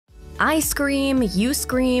I scream, you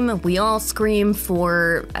scream, we all scream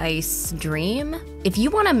for Icedream? If you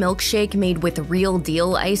want a milkshake made with real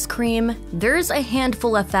deal ice cream, there's a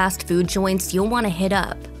handful of fast food joints you'll want to hit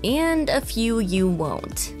up, and a few you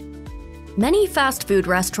won't. Many fast food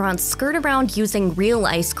restaurants skirt around using real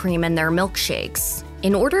ice cream in their milkshakes.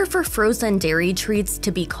 In order for frozen dairy treats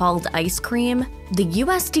to be called ice cream, the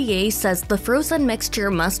USDA says the frozen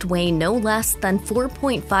mixture must weigh no less than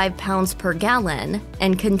 4.5 pounds per gallon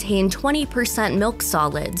and contain 20% milk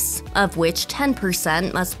solids, of which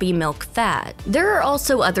 10% must be milk fat. There are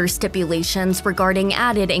also other stipulations regarding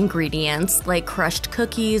added ingredients like crushed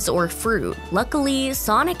cookies or fruit. Luckily,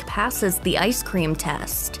 Sonic passes the ice cream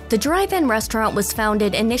test. The drive-in restaurant was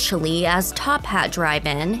founded initially as Top Hat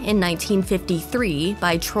Drive-In in 1953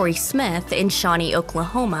 by Troy Smith in Shawnee,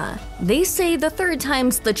 Oklahoma. They say the third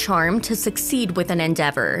time's the charm to succeed with an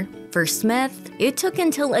endeavor. For Smith, it took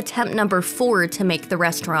until attempt number 4 to make the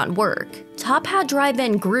restaurant work. Top Hat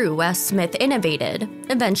Drive-In grew as Smith innovated,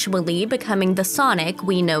 eventually becoming the Sonic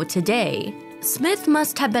we know today. Smith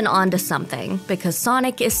must have been onto something, because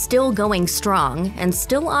Sonic is still going strong and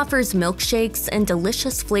still offers milkshakes and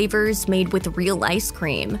delicious flavors made with real ice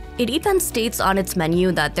cream. It even states on its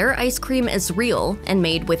menu that their ice cream is real and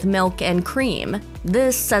made with milk and cream.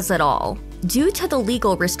 This says it all. Due to the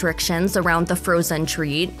legal restrictions around the frozen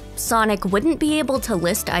treat, Sonic wouldn't be able to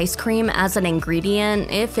list ice cream as an ingredient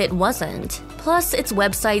if it wasn't. Plus, its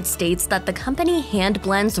website states that the company hand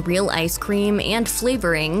blends real ice cream and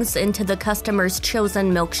flavorings into the customer's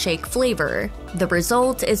chosen milkshake flavor. The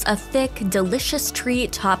result is a thick, delicious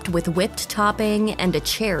treat topped with whipped topping and a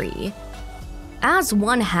cherry. As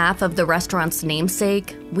one half of the restaurant's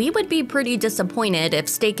namesake, we would be pretty disappointed if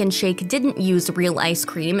Steak 'n Shake didn't use real ice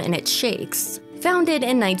cream in its shakes. Founded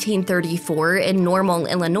in 1934 in Normal,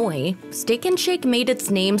 Illinois, Steak 'n Shake made its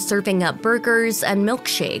name serving up burgers and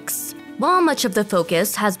milkshakes. While much of the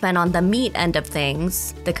focus has been on the meat end of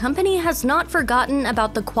things, the company has not forgotten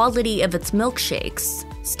about the quality of its milkshakes.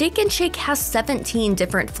 Steak 'n Shake has 17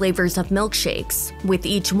 different flavors of milkshakes, with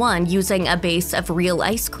each one using a base of real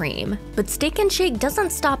ice cream. But Steak 'n Shake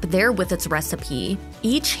doesn't stop there with its recipe.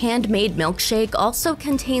 Each handmade milkshake also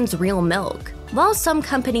contains real milk. While some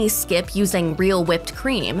companies skip using real whipped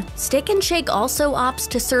cream, Steak 'n Shake also opts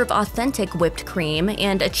to serve authentic whipped cream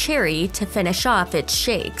and a cherry to finish off its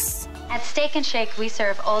shakes. At Steak 'n Shake, we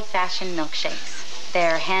serve old-fashioned milkshakes.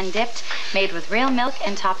 They're hand-dipped, made with real milk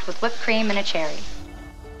and topped with whipped cream and a cherry.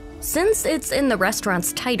 Since it's in the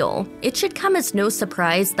restaurant's title, it should come as no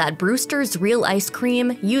surprise that Bruster's Real Ice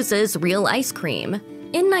Cream uses real ice cream.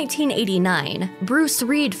 In 1989, Bruce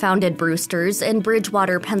Reed founded Bruster's in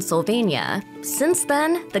Bridgewater, Pennsylvania. Since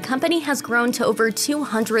then, the company has grown to over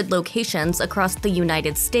 200 locations across the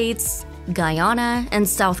United States, Guyana, and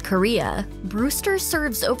South Korea. Bruster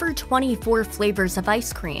serves over 24 flavors of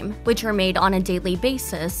ice cream, which are made on a daily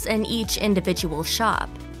basis in each individual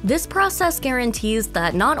shop. This process guarantees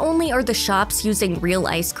that not only are the shops using real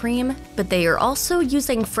ice cream, but they are also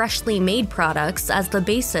using freshly made products as the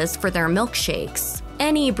basis for their milkshakes.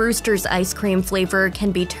 Any Bruster's ice cream flavor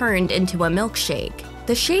can be turned into a milkshake.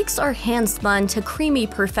 The shakes are hand-spun to creamy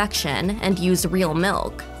perfection and use real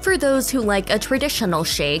milk. For those who like a traditional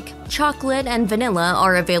shake, chocolate and vanilla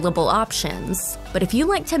are available options. But if you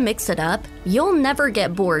like to mix it up, you'll never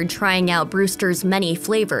get bored trying out Bruster's many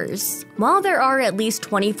flavors. While there are at least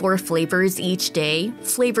 24 flavors each day,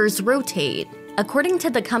 flavors rotate. According to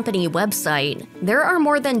the company website, there are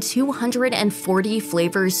more than 240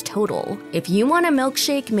 flavors total. If you want a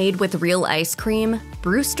milkshake made with real ice cream,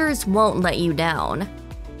 Bruster's won't let you down.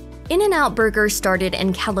 In-N-Out Burger started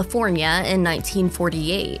in California in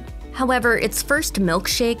 1948. However, its first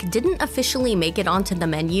milkshake didn't officially make it onto the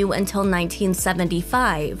menu until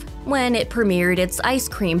 1975, when it premiered its ice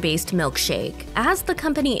cream-based milkshake. As the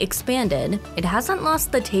company expanded, it hasn't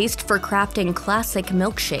lost the taste for crafting classic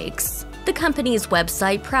milkshakes. The company's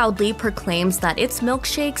website proudly proclaims that its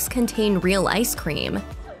milkshakes contain real ice cream.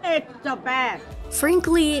 It's the best!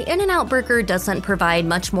 Frankly, In-N-Out Burger doesn't provide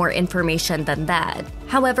much more information than that.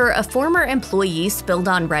 However, a former employee spilled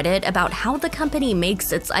on Reddit about how the company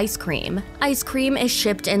makes its ice cream. Ice cream is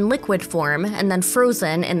shipped in liquid form and then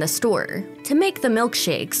frozen in the store. To make the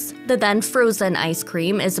milkshakes, the then frozen ice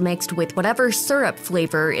cream is mixed with whatever syrup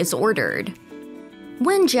flavor is ordered.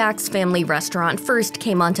 When Jack's Family Restaurant first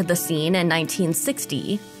came onto the scene in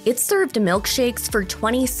 1960, it served milkshakes for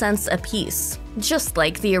 20 cents a piece, just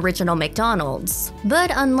like the original McDonald's. But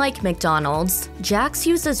unlike McDonald's, Jack's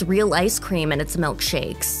uses real ice cream in its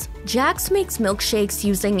milkshakes. Jack's makes milkshakes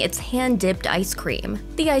using its hand-dipped ice cream.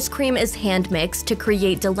 The ice cream is hand-mixed to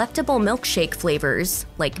create delectable milkshake flavors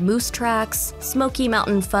like Moose Tracks, Smoky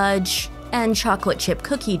Mountain Fudge, and chocolate chip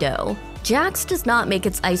cookie dough. Jack's does not make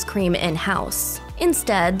its ice cream in-house.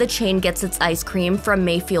 Instead, the chain gets its ice cream from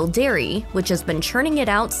Mayfield Dairy, which has been churning it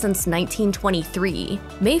out since 1923.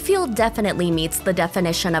 Mayfield definitely meets the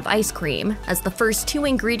definition of ice cream, as the first two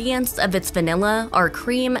ingredients of its vanilla are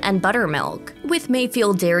cream and buttermilk. With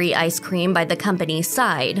Mayfield Dairy ice cream by the company's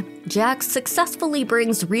side, Jack's successfully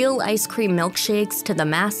brings real ice cream milkshakes to the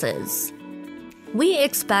masses. We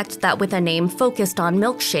expect that with a name focused on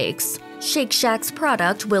milkshakes, Shake Shack's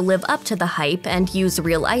product will live up to the hype and use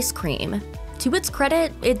real ice cream. To its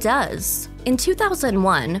credit, it does. In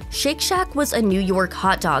 2001, Shake Shack was a New York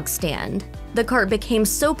hot dog stand. The cart became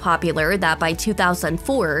so popular that by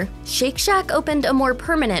 2004, Shake Shack opened a more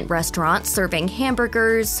permanent restaurant serving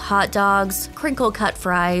hamburgers, hot dogs, crinkle-cut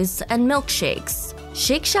fries, and milkshakes.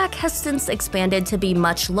 Shake Shack has since expanded to be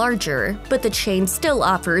much larger, but the chain still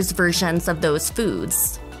offers versions of those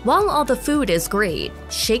foods. While all the food is great,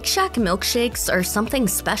 Shake Shack milkshakes are something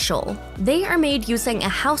special. They are made using a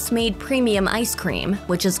house-made premium ice cream,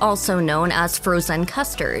 which is also known as frozen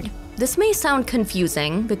custard. This may sound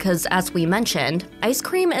confusing because, as we mentioned, ice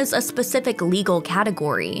cream is a specific legal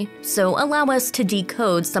category, so allow us to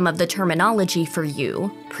decode some of the terminology for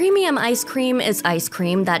you. Premium ice cream is ice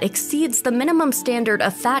cream that exceeds the minimum standard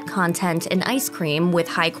of fat content in ice cream with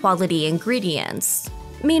high-quality ingredients.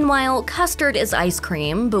 Meanwhile, custard is ice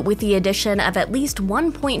cream, but with the addition of at least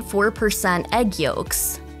 1.4% egg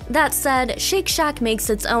yolks. That said, Shake Shack makes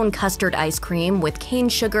its own custard ice cream with cane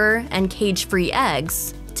sugar and cage-free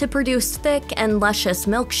eggs to produce thick and luscious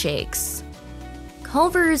milkshakes.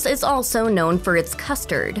 Culver's is also known for its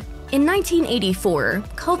custard. In 1984,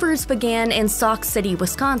 Culver's began in Sauk City,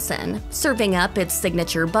 Wisconsin, serving up its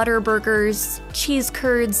signature butter burgers, cheese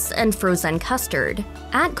curds, and frozen custard.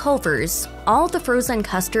 At Culver's, all the frozen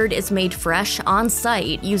custard is made fresh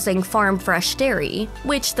on-site using farm-fresh dairy,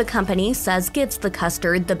 which the company says gives the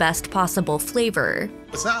custard the best possible flavor.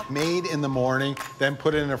 It's not made in the morning, then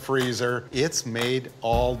put in a freezer. It's made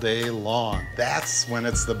all day long. That's when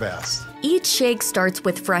it's the best. Each shake starts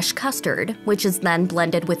with fresh custard, which is then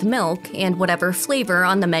blended with milk and whatever flavor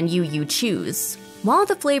on the menu you choose. While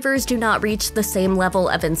the flavors do not reach the same level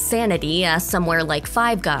of insanity as somewhere like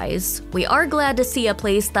Five Guys, we are glad to see a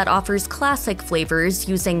place that offers classic flavors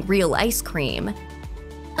using real ice cream.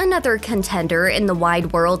 Another contender in the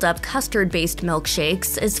wide world of custard-based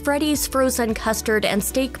milkshakes is Freddy's frozen custard and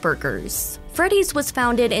Steakburgers. Freddy's was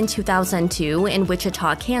founded in 2002 in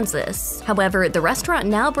Wichita, Kansas. However, the restaurant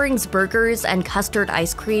now brings burgers and custard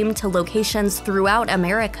ice cream to locations throughout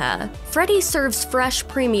America. Freddy serves fresh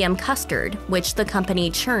premium custard, which the company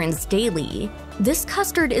churns daily. This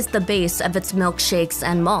custard is the base of its milkshakes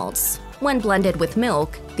and malts. When blended with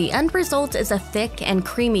milk, the end result is a thick and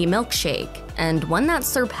creamy milkshake, and one that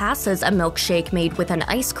surpasses a milkshake made with an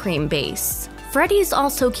ice cream base. Freddy's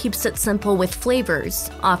also keeps it simple with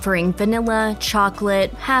flavors, offering vanilla,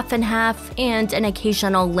 chocolate, half and half, and an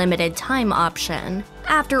occasional limited time option.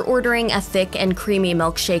 After ordering a thick and creamy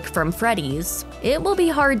milkshake from Freddy's, it will be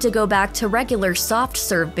hard to go back to regular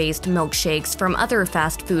soft-serve-based milkshakes from other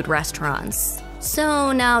fast food restaurants.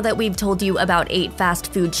 So now that we've told you about 8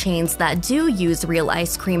 fast food chains that do use real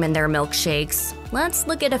ice cream in their milkshakes, let's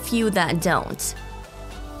look at a few that don't.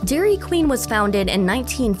 Dairy Queen was founded in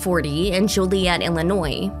 1940 in Joliet,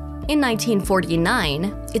 Illinois. In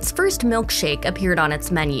 1949, its first milkshake appeared on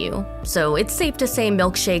its menu, so it's safe to say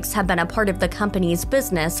milkshakes have been a part of the company's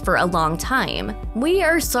business for a long time. We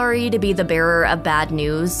are sorry to be the bearer of bad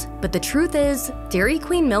news, but the truth is, Dairy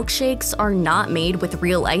Queen milkshakes are not made with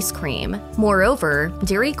real ice cream. Moreover,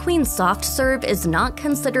 Dairy Queen soft serve is not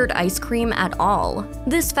considered ice cream at all.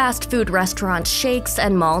 This fast food restaurant's shakes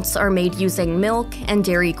and malts are made using milk and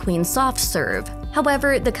Dairy Queen soft serve.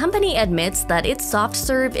 However, the company admits that its soft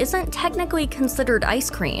serve isn't technically considered ice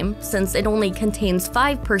cream since it only contains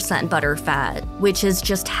 5% butter fat, which is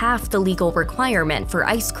just half the legal requirement for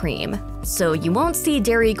ice cream. So you won't see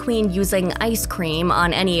Dairy Queen using ice cream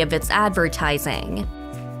on any of its advertising.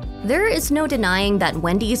 There is no denying that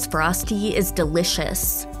Wendy's Frosty is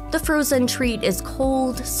delicious. The frozen treat is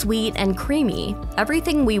cold, sweet, and creamy,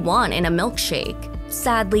 everything we want in a milkshake.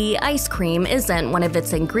 Sadly, ice cream isn't one of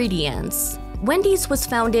its ingredients. Wendy's was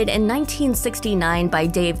founded in 1969 by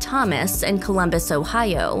Dave Thomas in Columbus,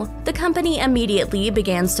 Ohio. The company immediately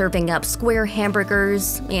began serving up square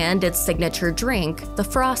hamburgers and its signature drink, the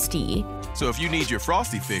Frosty. So if you need your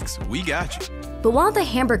Frosty fix, we got you. But while the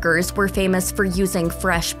hamburgers were famous for using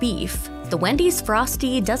fresh beef, the Wendy's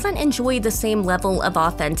Frosty doesn't enjoy the same level of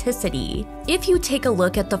authenticity. If you take a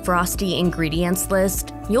look at the Frosty ingredients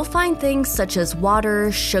list, you'll find things such as water,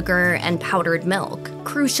 sugar, and powdered milk.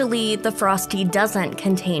 Crucially, the Frosty doesn't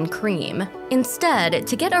contain cream. Instead,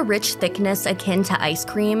 to get a rich thickness akin to ice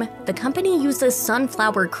cream, the company uses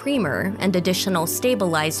sunflower creamer and additional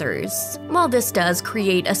stabilizers. While this does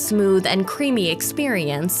create a smooth and creamy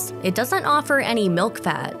experience, it doesn't offer any milk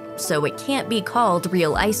fat, so it can't be called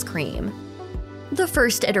real ice cream. The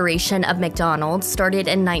first iteration of McDonald's started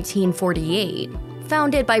in 1948.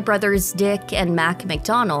 Founded by brothers Dick and Mac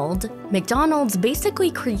McDonald, McDonald's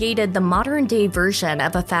basically created the modern-day version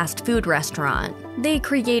of a fast food restaurant. They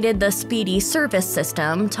created the speedy service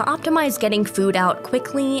system to optimize getting food out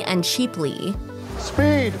quickly and cheaply.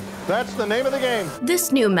 Speed! That's the name of the game.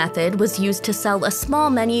 This new method was used to sell a small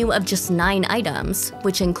menu of just 9 items,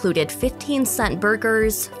 which included 15-cent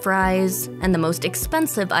burgers, fries, and the most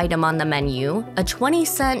expensive item on the menu, a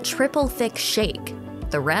 20-cent triple-thick shake.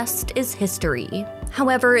 The rest is history.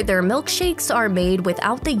 However, their milkshakes are made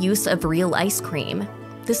without the use of real ice cream.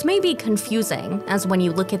 This may be confusing, as when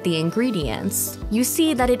you look at the ingredients, you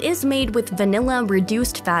see that it is made with vanilla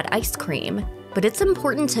reduced fat ice cream. But it's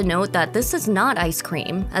important to note that this is not ice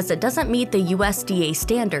cream, as it doesn't meet the USDA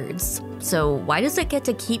standards. So why does it get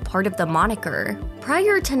to keep part of the moniker?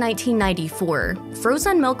 Prior to 1994,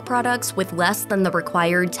 frozen milk products with less than the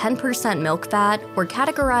required 10% milk fat were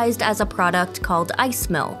categorized as a product called ice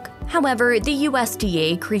milk. However, the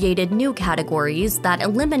USDA created new categories that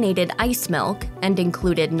eliminated ice milk and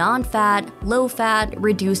included non-fat, low-fat,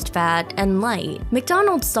 reduced fat, and light.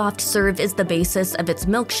 McDonald's soft serve is the basis of its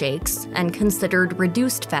milkshakes and considered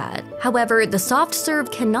reduced fat. However, the soft serve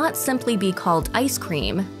cannot simply be called ice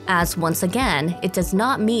cream, as once again, it does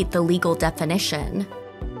not meet the legal definition.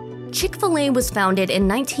 Chick-fil-A was founded in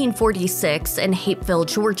 1946 in Hapeville,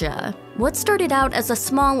 Georgia. What started out as a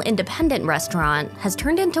small independent restaurant has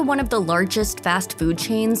turned into one of the largest fast food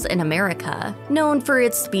chains in America. Known for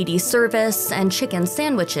its speedy service and chicken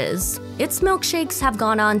sandwiches, its milkshakes have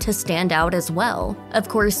gone on to stand out as well. Of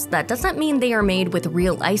course, that doesn't mean they are made with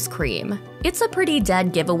real ice cream. It's a pretty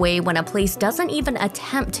dead giveaway when a place doesn't even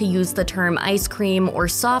attempt to use the term ice cream or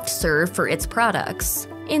soft serve for its products.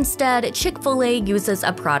 Instead, Chick-fil-A uses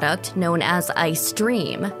a product known as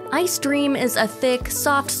Icedream. Icedream is a thick,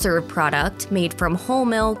 soft-serve product made from whole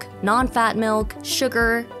milk, non-fat milk,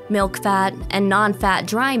 sugar, milk fat, and non-fat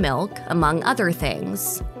dry milk, among other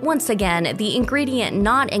things. Once again, the ingredient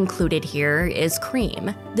not included here is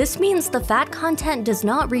cream. This means the fat content does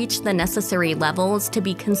not reach the necessary levels to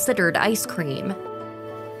be considered ice cream.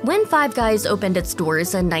 When Five Guys opened its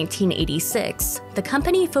doors in 1986, the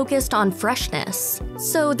company focused on freshness.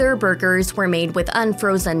 So their burgers were made with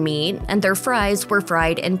unfrozen meat and their fries were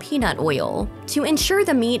fried in peanut oil. To ensure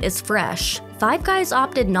the meat is fresh, Five Guys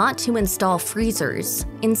opted not to install freezers.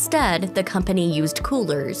 Instead, the company used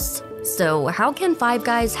coolers. So how can Five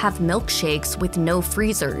Guys have milkshakes with no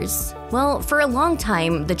freezers? Well, for a long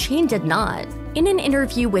time, the chain did not. In an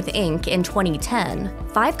interview with Inc. in 2010,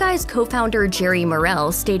 Five Guys co-founder Jerry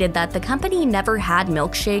Morrell stated that the company never had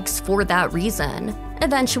milkshakes for that reason.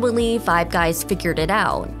 Eventually, Five Guys figured it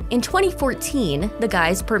out. In 2014, the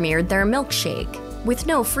guys premiered their milkshake. With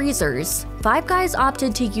no freezers, Five Guys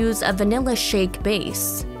opted to use a vanilla shake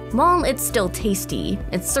base. While it's still tasty,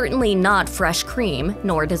 it's certainly not fresh cream,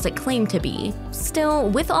 nor does it claim to be. Still,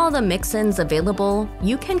 with all the mix-ins available,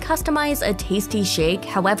 you can customize a tasty shake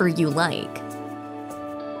however you like.